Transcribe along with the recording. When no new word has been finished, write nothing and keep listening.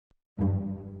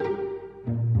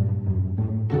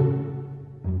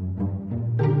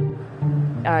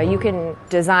You can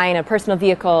design a personal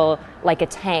vehicle like a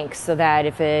tank so that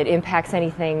if it impacts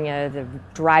anything, the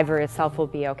driver itself will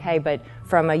be okay. But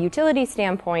from a utility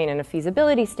standpoint and a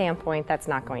feasibility standpoint, that's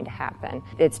not going to happen.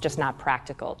 It's just not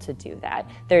practical to do that.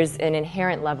 There's an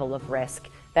inherent level of risk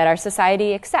that our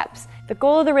society accepts. The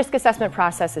goal of the risk assessment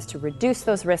process is to reduce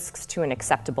those risks to an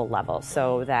acceptable level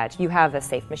so that you have a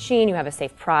safe machine, you have a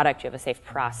safe product, you have a safe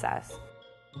process.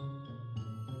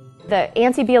 The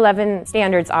ANSI B11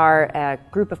 standards are a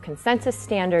group of consensus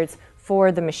standards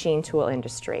for the machine tool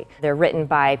industry. They're written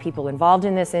by people involved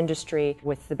in this industry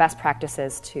with the best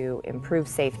practices to improve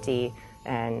safety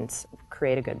and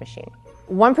create a good machine.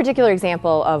 One particular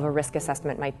example of a risk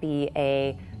assessment might be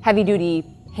a heavy-duty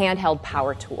handheld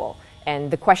power tool.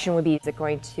 And the question would be, is it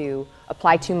going to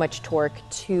apply too much torque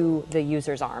to the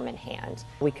user's arm and hand?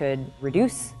 We could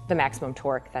reduce the maximum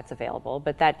torque that's available,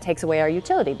 but that takes away our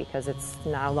utility because it's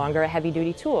no longer a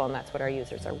heavy-duty tool, and that's what our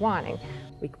users are wanting.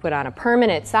 We could put on a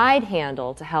permanent side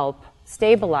handle to help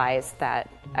stabilize that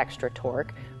extra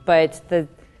torque, but the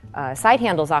side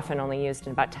handle is often only used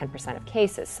in about 10% of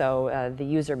cases, so the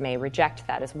user may reject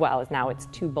that as well, as now it's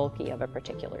too bulky of a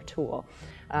particular tool.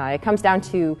 It comes down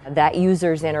to that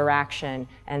user's interaction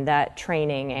and that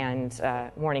training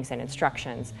and warnings and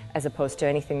instructions, as opposed to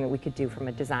anything that we could do from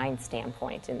a design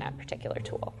standpoint in that particular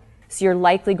tool. So you're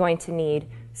likely going to need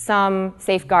some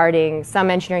safeguarding, some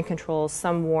engineering controls,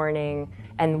 some warning,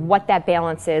 and what that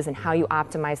balance is and how you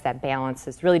optimize that balance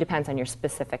really depends on your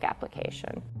specific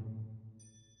application.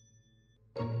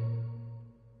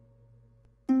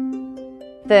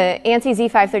 The ANSI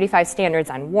Z535 standards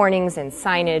on warnings and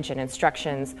signage and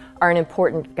instructions are an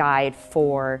important guide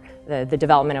for the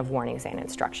development of warnings and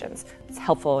instructions. It's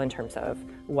helpful in terms of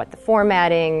what the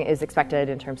formatting is expected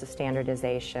in terms of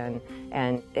standardization,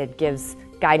 and it gives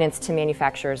guidance to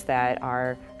manufacturers that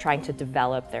are trying to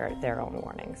develop their own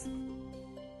warnings.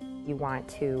 You want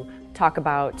to talk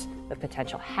about the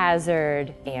potential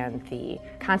hazard and the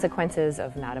consequences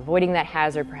of not avoiding that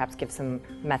hazard, perhaps give some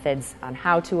methods on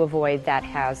how to avoid that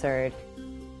hazard.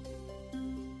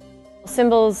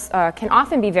 Symbols can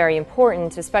often be very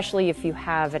important, especially if you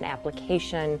have an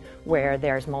application where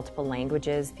there's multiple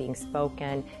languages being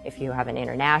spoken, if you have an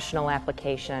international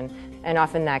application, and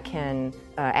often that can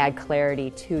add clarity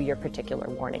to your particular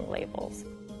warning labels.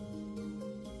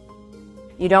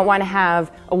 You don't want to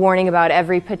have a warning about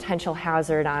every potential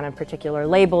hazard on a particular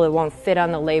label. It won't fit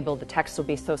on the label. The text will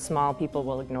be so small, people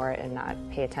will ignore it and not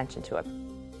pay attention to it.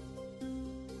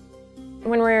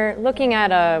 When we're looking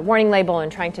at a warning label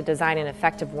and trying to design an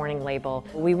effective warning label,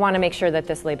 we want to make sure that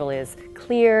this label is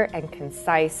clear and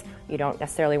concise. You don't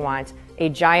necessarily want a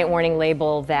giant warning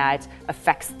label that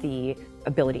affects the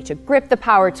ability to grip the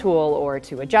power tool or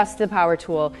to adjust the power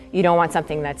tool. You don't want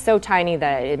something that's so tiny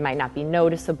that it might not be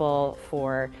noticeable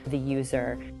for the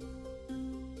user.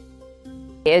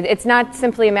 It's not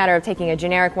simply a matter of taking a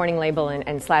generic warning label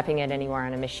and slapping it anywhere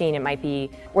on a machine. It might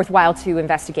be worthwhile to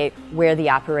investigate where the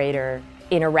operator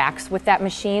interacts with that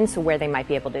machine, so where they might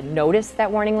be able to notice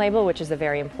that warning label, which is a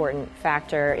very important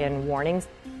factor in warnings.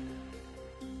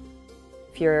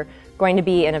 If you're going to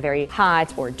be in a very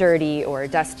hot or dirty or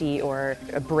dusty or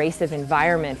abrasive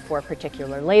environment for a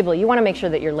particular label, you want to make sure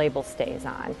that your label stays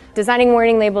on. Designing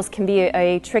warning labels can be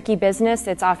a tricky business.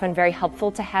 It's often very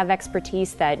helpful to have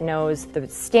expertise that knows the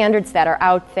standards that are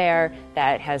out there,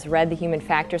 that has read the human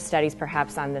factor studies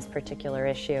perhaps on this particular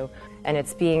issue, and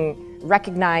it's being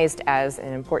recognized as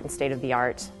an important state of the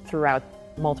art throughout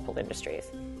multiple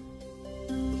industries.